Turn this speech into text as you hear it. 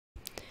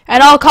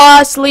At all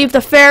costs, leave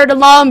the ferret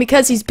alone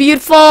because he's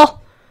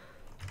beautiful.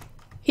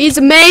 He's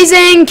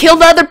amazing. Kill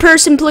the other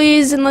person,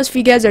 please, unless if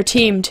you guys are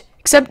teamed.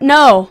 Except,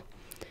 no.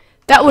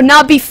 That would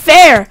not be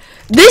fair.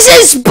 This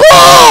is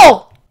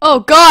bull!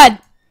 Oh, God.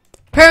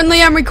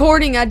 Apparently, I'm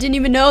recording. I didn't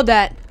even know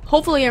that.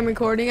 Hopefully, I'm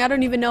recording. I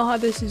don't even know how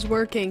this is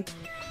working.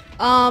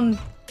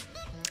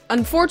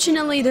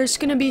 Unfortunately, there's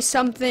going to be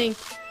something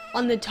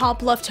on the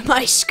top left of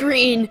my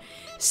screen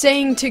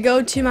saying to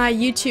go to my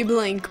YouTube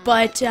link,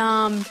 but,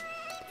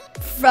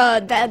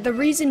 the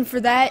reason for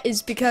that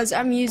is because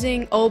I'm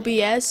using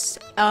OBS,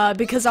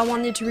 because I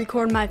wanted to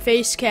record my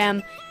face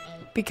cam,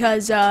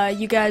 because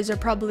you guys are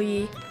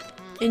probably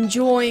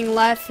enjoying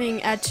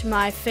laughing at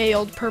my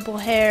failed purple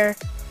hair,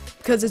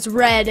 because it's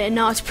red and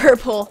not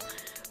purple.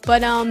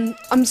 But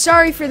I'm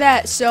sorry for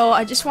that, so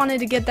I just wanted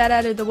to get that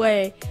out of the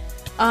way.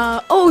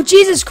 Oh,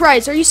 Jesus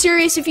Christ, are you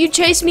serious? If you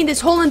chase me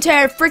this whole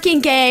entire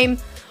freaking game,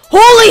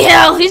 holy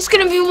hell, he's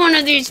gonna be one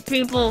of these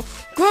people.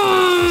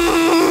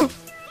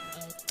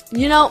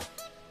 You know,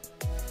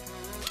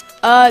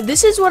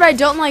 this is what I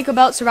don't like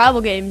about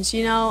survival games,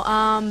 you know.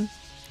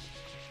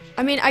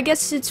 I mean, I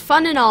guess it's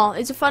fun and all.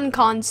 It's a fun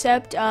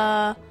concept.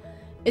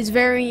 It's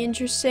very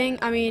interesting.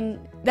 I mean,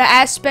 the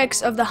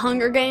aspects of the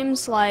Hunger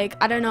Games, like,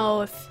 I don't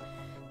know if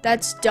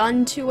that's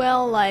done too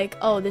well. Like,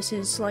 oh, this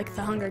is like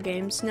the Hunger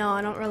Games. No,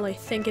 I don't really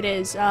think it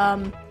is.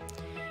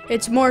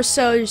 It's more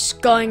so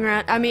just going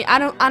around. I mean, I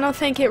don't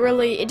think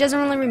it doesn't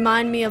really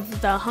remind me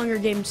of the Hunger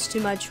Games too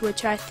much,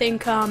 which I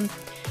think, a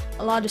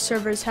lot of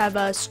servers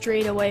have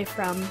strayed away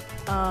from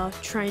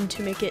trying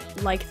to make it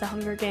like the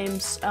Hunger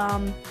Games.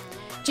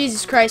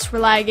 Jesus Christ, we're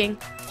lagging.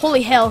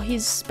 Holy hell,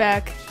 he's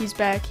back. He's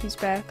back. He's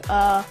back.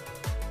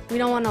 We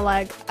don't want to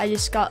lag. I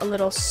just got a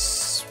little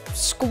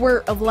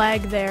squirt of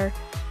lag there.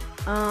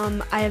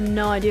 I have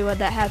no idea what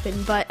that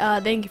happened, but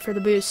thank you for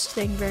the boost.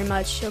 Thank you very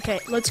much. Okay,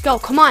 let's go.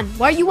 Come on.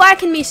 Why are you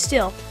whacking me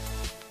still?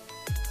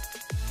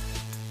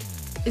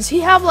 Does he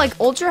have like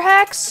ultra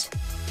hacks?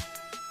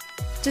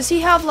 Does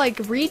he have like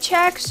reach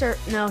hacks, or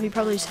no? He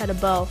probably just had a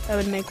bow. That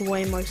would make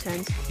way more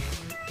sense.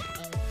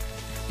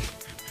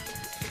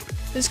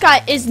 This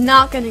guy is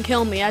not gonna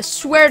kill me. I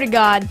swear to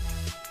God.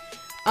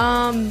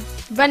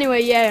 But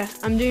anyway, yeah,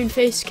 I'm doing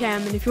face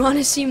cam, and if you want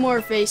to see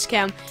more face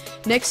cam,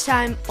 next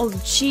time. Oh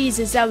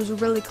Jesus, that was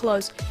really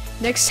close.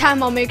 Next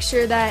time I'll make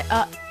sure that.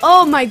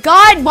 Oh my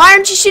God! Why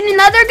aren't you shooting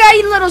the other guy,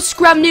 you little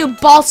scrub noob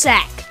ball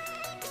sack?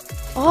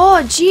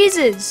 Oh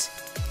Jesus.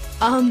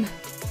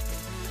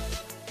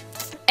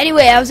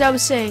 Anyway, as I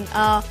was saying,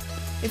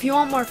 if you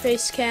want more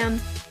face cam,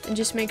 then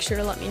just make sure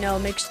to let me know.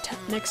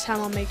 Next time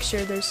I'll make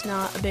sure there's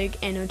not a big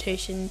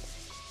annotation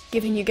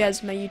giving you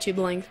guys my YouTube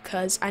link,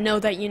 because I know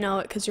that you know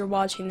it because you're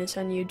watching this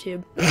on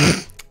YouTube.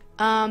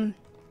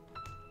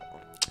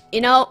 You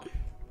know,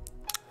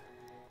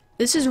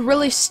 this is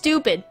really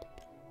stupid.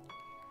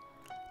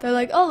 They're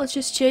like, oh, let's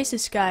just chase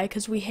this guy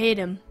because we hate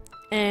him,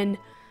 and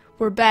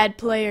we're bad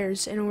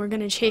players, and we're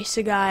gonna chase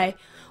a guy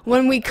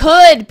when we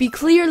could be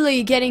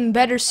clearly getting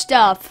better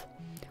stuff.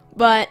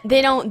 But they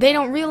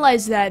don't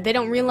realize that. They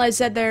don't realize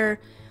that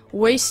they're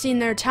wasting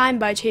their time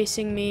by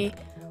chasing me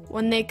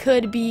when they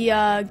could be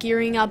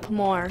gearing up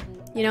more.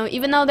 You know,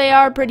 even though they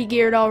are pretty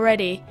geared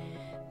already,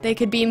 they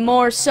could be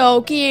more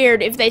so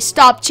geared if they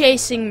stop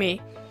chasing me.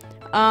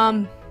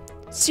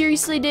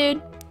 Seriously,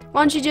 dude,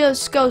 why don't you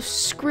just go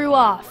screw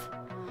off?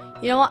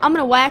 You know what? I'm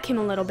gonna whack him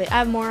a little bit. I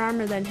have more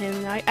armor than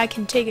him. I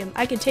can take him.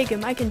 I can take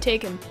him. I can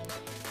take him.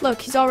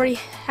 Look, he's already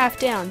half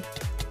down.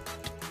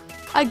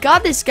 I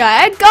got this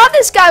guy. I got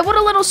this guy. What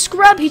a little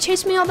scrub. He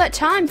chased me all that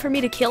time for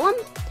me to kill him.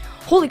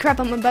 Holy crap,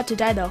 I'm about to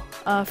die, though.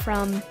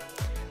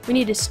 We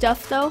need his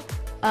stuff, though.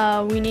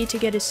 We need to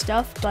get his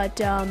stuff, but,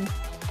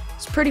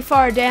 it's pretty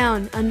far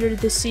down under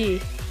the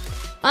sea.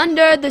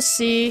 Under the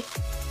sea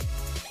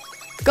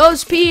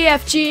goes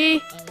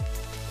PFG.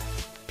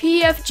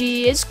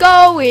 PFG is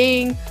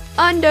going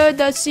under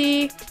the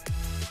sea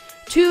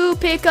to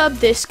pick up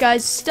this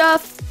guy's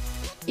stuff.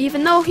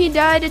 Even though he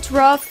died, it's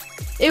rough.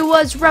 It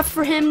was rough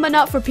for him, but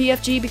not for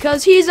PFG,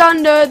 because he's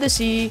under the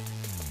sea.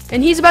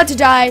 And he's about to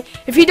die.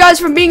 If he dies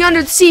from being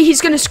under the sea,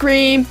 he's gonna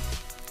scream.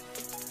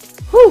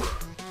 Whew.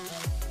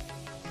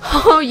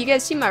 Oh, you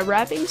guys see my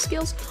rapping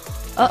skills?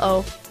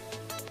 Uh-oh.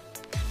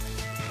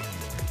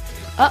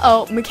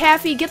 Uh-oh.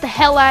 McAfee, get the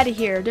hell out of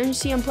here. Don't you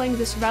see I'm playing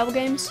the survival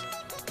games?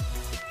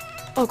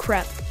 Oh,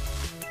 crap.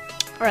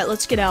 Alright,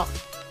 let's get out.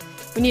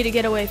 We need to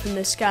get away from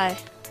this guy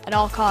at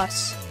all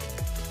costs.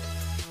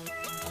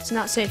 It's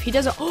not safe. He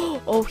doesn't.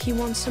 Oh, he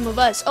wants some of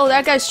us. Oh,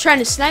 that guy's trying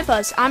to snipe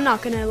us. I'm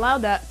not gonna allow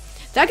that.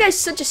 That guy's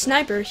such a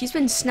sniper. He's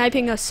been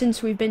sniping us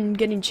since we've been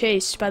getting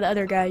chased by the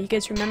other guy. You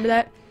guys remember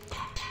that?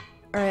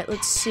 Alright,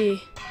 let's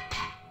see.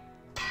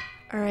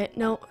 Alright,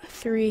 no.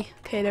 3.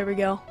 Okay, there we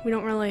go. We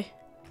don't really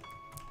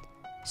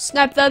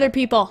snipe the other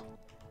people.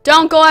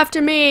 Don't go after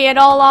me at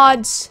all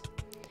odds.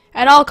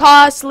 At all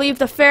costs, leave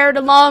the ferret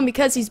alone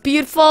because he's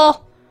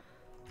beautiful.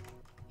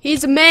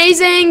 He's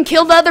amazing.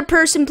 Kill the other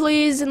person,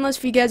 please, unless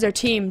if you guys are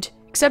teamed.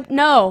 Except,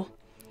 no.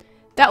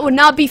 That would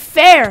not be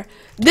fair.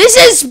 This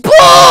is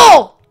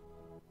bull!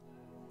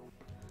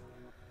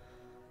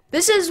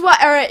 This is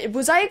what, alright,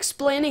 was I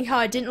explaining how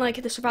I didn't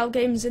like the survival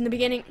games in the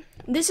beginning?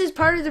 This is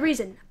part of the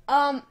reason.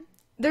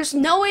 There's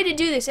no way to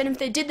do this, and if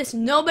they did this,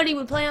 nobody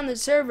would play on the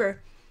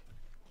server.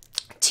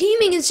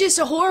 Teaming is just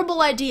a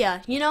horrible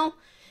idea, you know?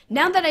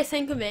 Now that I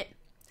think of it,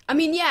 I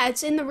mean, yeah,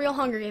 it's in the real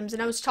Hunger Games,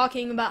 and I was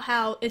talking about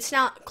how it's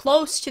not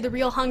close to the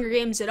real Hunger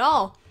Games at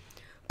all.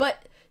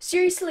 But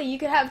seriously, you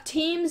could have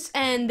teams,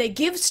 and they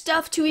give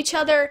stuff to each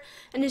other,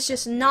 and it's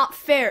just not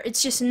fair.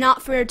 It's just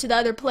not fair to the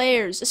other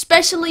players,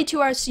 especially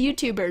to us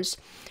YouTubers.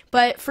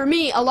 But for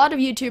me, a lot of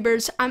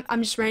YouTubers,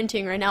 I'm just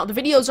ranting right now. The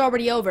video's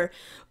already over,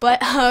 but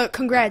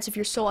congrats if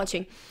you're still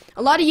watching.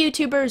 A lot of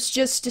YouTubers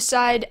just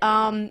decide,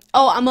 oh,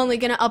 I'm only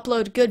gonna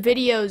upload good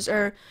videos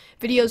or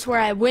videos where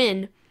I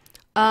win.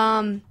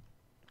 But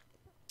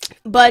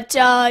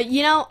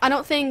you know, I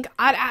don't think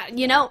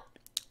you know,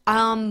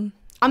 I'm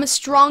a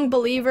strong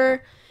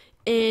believer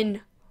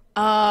in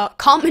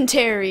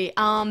commentary.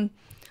 A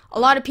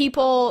lot of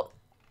people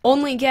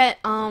only get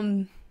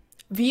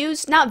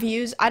views, not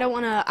views. I don't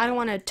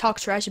wanna talk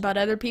trash about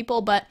other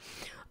people, but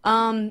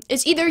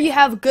it's either you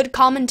have good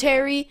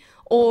commentary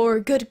or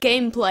good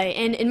gameplay.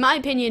 And in my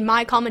opinion,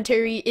 my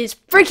commentary is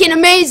freaking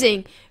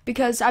amazing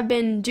because I've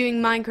been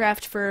doing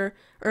Minecraft for,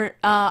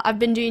 I've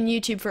been doing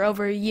YouTube for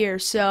over a year.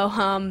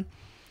 So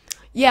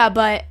yeah,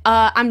 but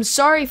I'm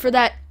sorry for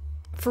that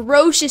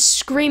ferocious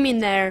screaming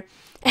there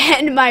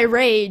and my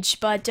rage,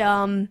 but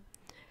yeah,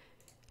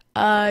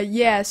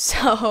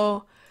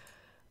 so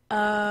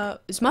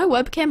is my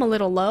webcam a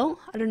little low?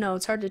 I don't know,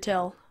 it's hard to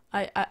tell.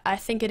 I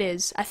think it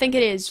is. I think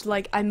it is.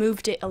 Like, I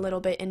moved it a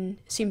little bit and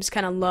it seems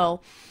kind of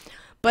low.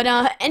 But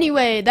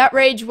anyway, that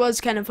rage was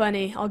kind of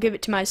funny. I'll give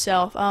it to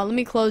myself. Let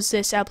me close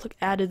this out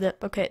of the.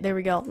 Okay, there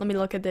we go. Let me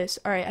look at this.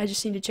 All right, I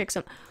just need to check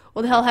some.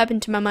 What the hell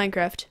happened to my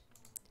Minecraft?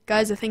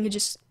 Guys, I think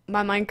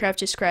my Minecraft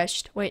just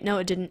crashed. Wait, no,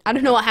 it didn't. I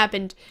don't know what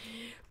happened.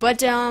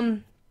 But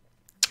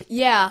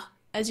yeah,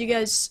 as you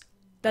guys,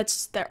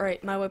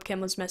 right. My webcam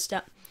was messed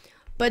up.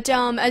 But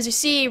as you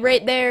see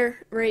right there,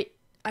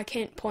 I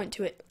can't point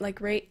to it.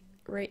 Like right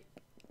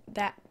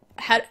that.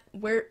 How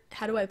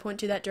do I point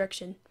to that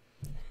direction?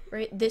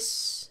 Right,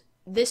 this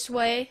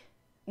way,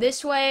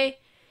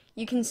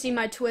 you can see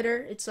my Twitter.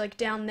 It's like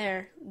down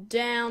there,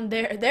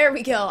 there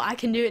we go. I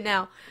can do it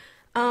now.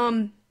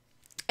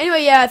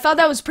 Anyway, yeah, I thought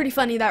that was pretty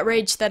funny, that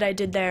rage that I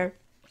did there.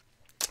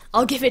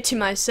 I'll give it to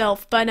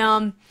myself. But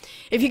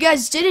if you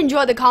guys did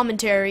enjoy the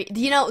commentary,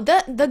 you know,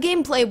 the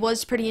gameplay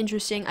was pretty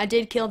interesting. I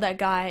did kill that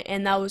guy,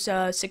 and that was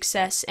a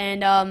success.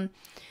 And I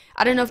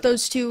don't know if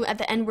those two at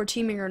the end were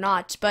teaming or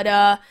not, but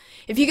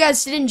if you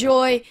guys did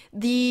enjoy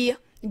the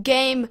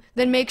game,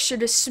 then make sure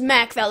to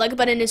smack that like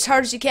button as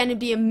hard as you can. It'd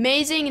be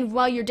amazing. And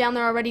while you're down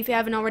there already, if you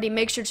haven't already,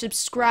 make sure to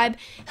subscribe.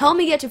 Help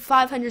me get to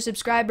 500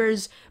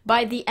 subscribers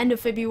by the end of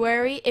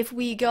February. If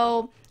we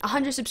go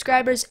 100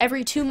 subscribers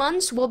every 2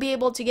 months, we'll be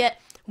able to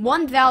get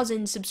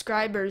 1,000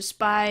 subscribers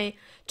by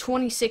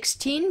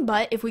 2016.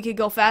 But if we could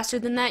go faster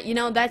than that, you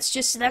know, that's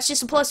just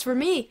a plus for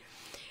me.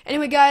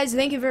 Anyway, guys,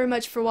 thank you very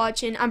much for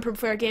watching. I'm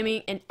Pro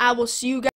Gaming, and I will see you guys